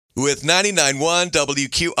With 99.1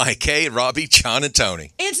 WQIK, Robbie, John, and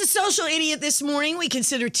Tony. It's a social idiot this morning. We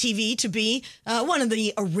consider TV to be one of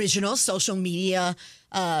the original social medias,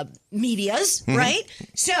 right?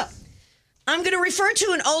 So I'm going to refer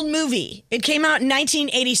to an old movie. It came out in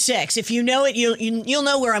 1986. If you know it, you'll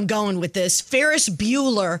know where I'm going with this. Ferris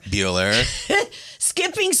Bueller.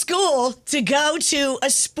 Skipping school to go to a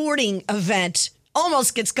sporting event.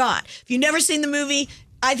 Almost gets caught. If you've never seen the movie,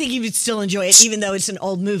 I think you would still enjoy it, even though it's an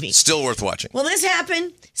old movie. Still worth watching. Well, this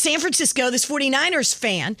happened. San Francisco, this 49ers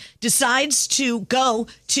fan decides to go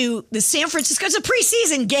to the San Francisco. It's a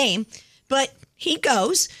preseason game, but he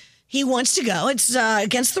goes. He wants to go. It's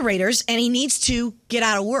against the Raiders, and he needs to get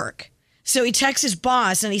out of work. So he texts his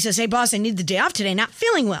boss, and he says, "Hey, boss, I need the day off today. Not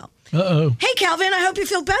feeling well." Uh-oh. "Hey, Calvin, I hope you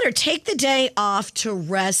feel better. Take the day off to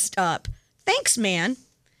rest up." "Thanks, man."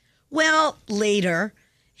 Well, later,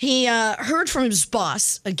 he heard from his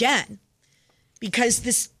boss again because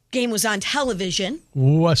this game was on television.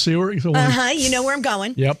 Ooh, I see where you're going. You know where I'm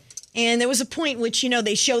going. Yep. And there was a point which,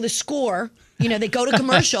 they show the score. They go to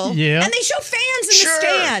commercial. Yeah. And they show fans in the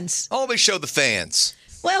stands. Always show the fans.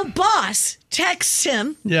 Well, boss texts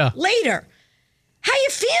him later. "How you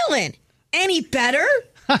feeling? Any better?"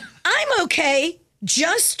 "I'm okay.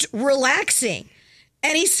 Just relaxing."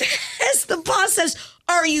 And he says, the boss says,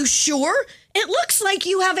 "Are you sure? It looks like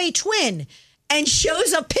you have a twin," and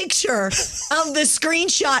shows a picture of the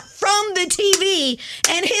screenshot from the TV,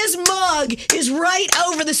 and his mug is right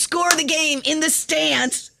over the score of the game in the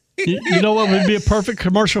stands. You know what would be a perfect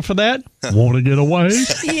commercial for that? Want to get away?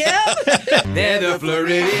 Yep. They're the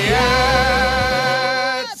Floridians.